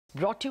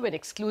Brought you an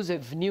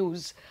exclusive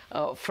news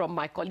from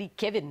my colleague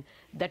Kevin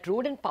that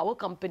road and power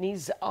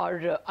companies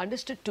are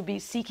understood to be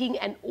seeking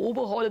an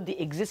overhaul of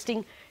the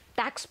existing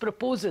tax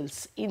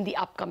proposals in the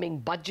upcoming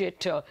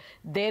budget.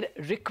 Their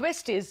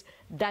request is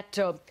that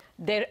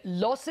their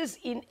losses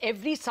in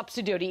every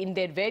subsidiary in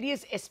their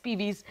various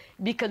SPVs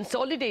be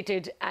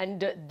consolidated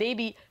and they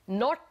be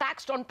not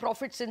taxed on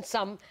profits in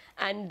some,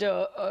 and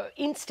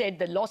instead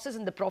the losses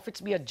and the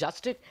profits be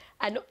adjusted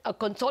and a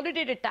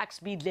consolidated tax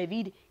be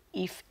levied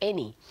if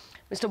any.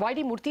 Mr.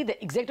 Murthy,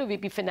 the Executive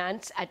VP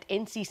Finance at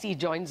NCC,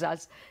 joins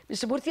us.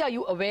 Mr. Murthy, are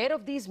you aware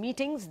of these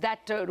meetings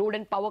that road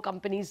and power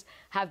companies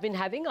have been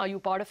having? Are you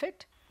part of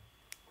it?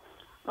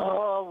 We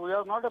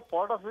are not a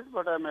part of it,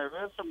 but I'm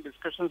aware some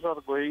discussions are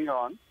going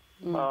on.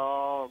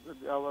 Our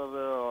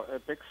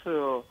apex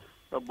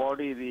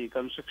body, the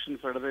Construction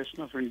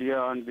Federation of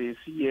India and the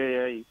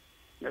CAI,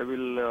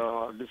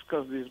 will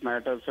discuss these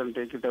matters and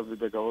take it up with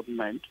the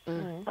government.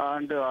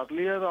 And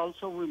earlier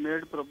also we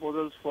made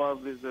proposals for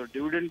this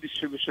dividend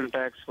distribution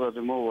tax for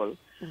removal.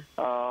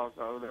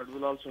 That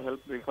will also help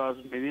because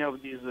many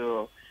of these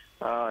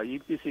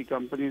EPC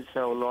companies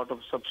have a lot of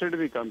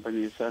subsidiary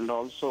companies, and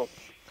also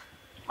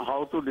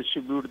how to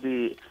distribute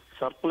the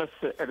surplus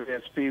at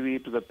the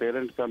SPV to the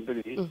parent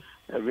company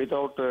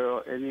without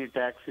any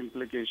tax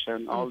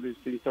implication. All these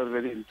things are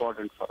very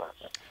important for us.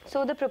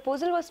 So the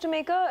proposal was to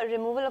make a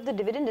removal of the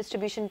dividend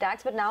distribution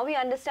tax, but now we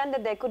understand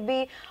that there could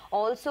be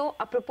also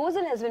a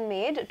proposal has been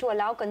made to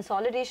allow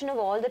consolidation of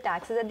all the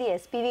taxes at the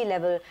SPV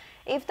level.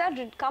 If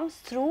that comes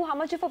through, how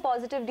much of a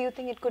positive do you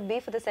think it could be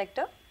for the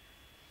sector?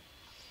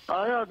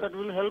 Yeah, that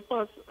will help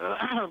us,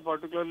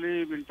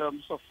 particularly in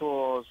terms of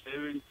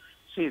saving.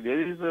 See,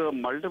 there is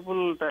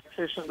multiple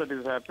taxation that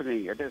is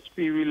happening. At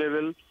SPV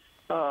level,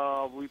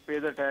 we pay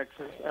the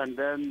taxes, and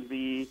then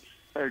the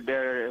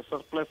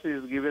surplus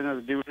is given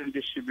as dividend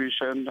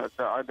distribution.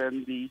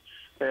 Then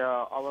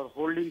our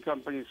holding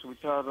companies,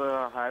 which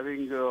are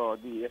having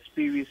the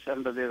SPVs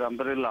under their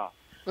umbrella,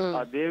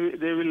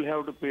 they will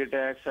have to pay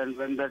tax, and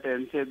when that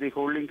ends, the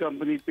holding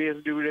company pays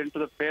dividend to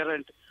the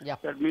parent.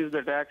 That means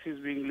the tax is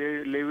being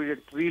levied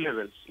at three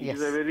levels. It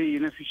is a very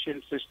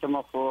inefficient system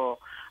of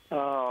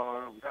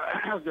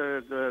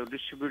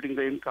distributing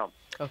the income.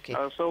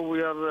 So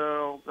we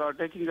are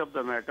taking up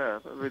the matter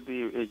with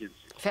the agency.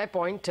 Fair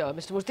point.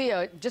 Mr.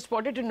 Murthy, just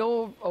wanted to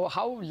know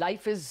how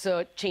life is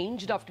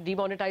changed after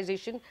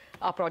demonetization.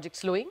 Are projects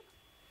slowing?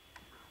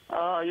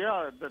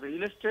 Yeah, the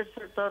real estate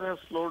sector has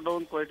slowed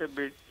down quite a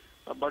bit,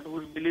 but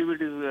we believe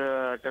it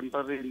is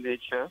temporary in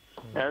nature.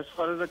 As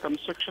far as the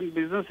construction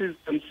business is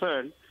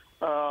concerned,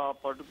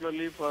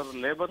 particularly for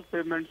labor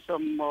payments,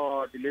 some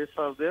delays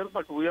are there,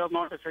 but we are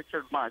not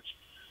affected much.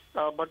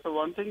 But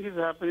one thing is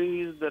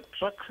happening is the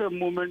truck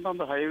movement on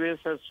the highways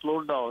has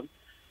slowed down.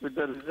 With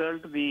the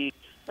result, the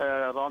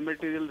raw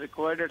material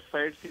required at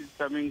sites is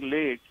coming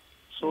late,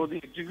 so the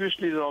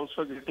execution is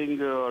also getting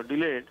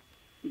delayed.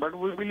 But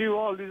we believe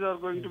all these are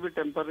going to be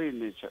temporary in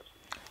nature.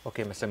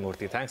 Okay, Mr.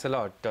 Murthy, thanks a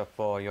lot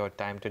for your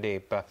time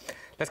today.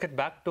 Let's get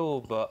back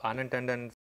to Anand Tandon.